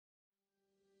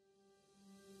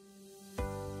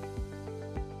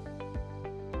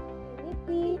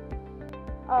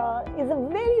is a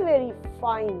very, very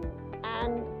fine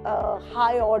and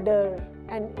high order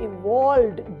and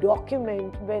evolved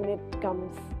document when it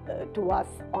comes to us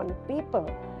on paper.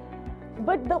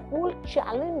 But the whole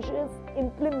challenge is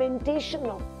implementation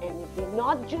of NEP,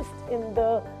 not just in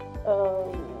the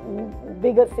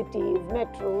bigger cities,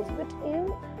 metros, but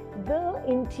in the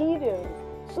interiors.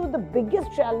 So the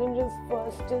biggest challenge is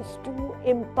first is to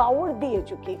empower the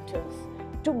educators,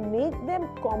 to make them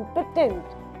competent,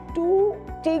 to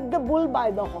take the bull by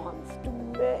the horns, to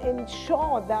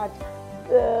ensure that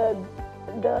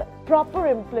the proper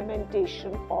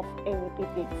implementation of NEP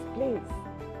takes place.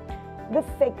 The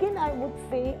second, I would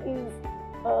say, is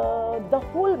the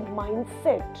whole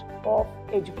mindset of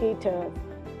educators,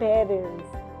 parents,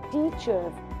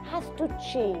 teachers has to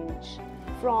change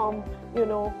from,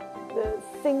 the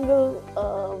single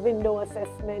window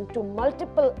assessment to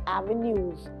multiple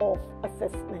avenues of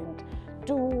assessment,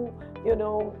 to,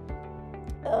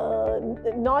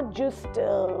 not just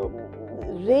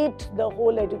rate the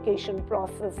whole education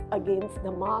process against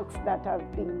the marks that have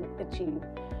been achieved.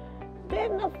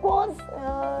 Then, of course,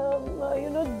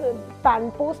 the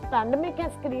post-pandemic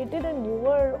has created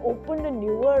opened a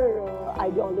newer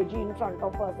ideology in front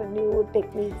of us, and newer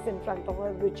techniques in front of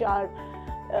us, which are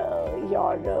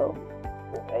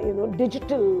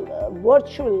digital,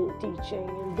 virtual teaching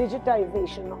and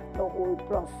digitization of the whole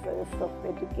process of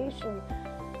education.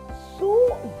 So,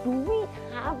 do we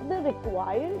have the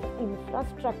required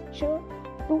infrastructure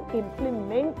to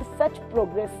implement such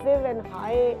progressive and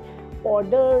high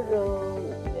order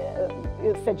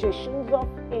suggestions of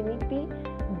NEP?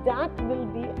 That will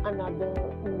be another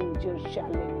major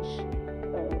challenge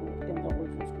in the whole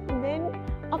system. Then,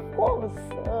 of course,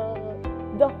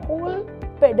 the whole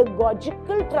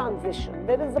pedagogical transition.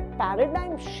 There is a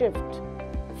paradigm shift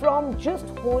from just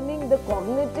honing the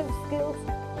cognitive skills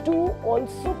to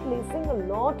also placing a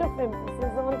lot of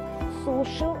emphasis on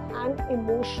social and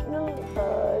emotional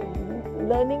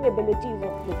learning abilities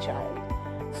of the child.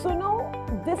 So now,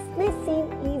 this may seem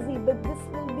easy, but this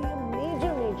will be a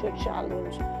major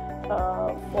challenge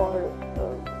for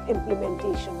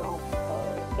implementation of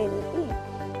NEP,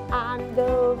 and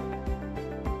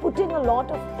putting a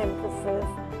lot of emphasis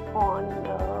on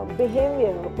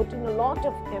behavior, putting a lot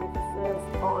of emphasis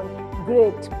on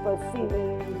grit,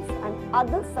 perseverance, and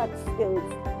other such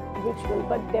skills, which will,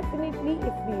 but definitely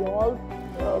if we all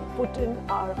put in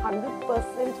our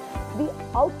 100%, the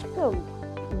outcome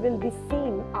will be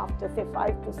seen after, say,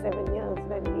 5 to 7 years,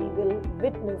 when we will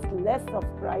witness less of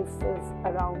crisis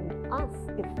around us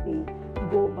if we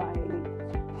go by.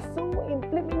 So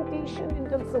implementation in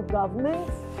terms of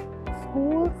governments,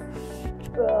 schools,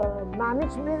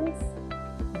 managements,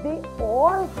 they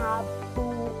all have to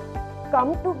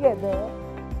come together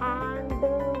and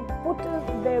put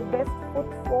their best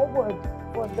foot forward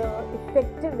for the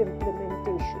effective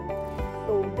implementation.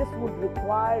 So this would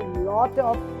require a lot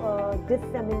of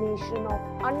dissemination of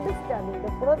understanding.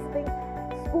 The first thing,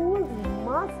 schools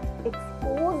must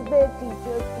expose their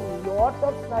teachers to a lot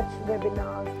of such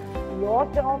webinars,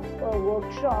 lot of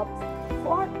workshops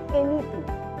for NEP,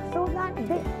 so that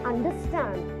they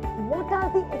understand what are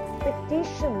the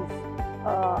expectations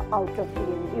out of the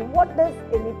NEP, what does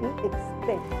NEP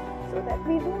expect, so that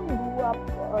we don't do up,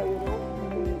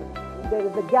 there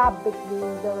is a gap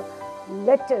between the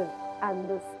letter and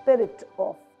the spirit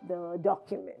of the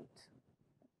document.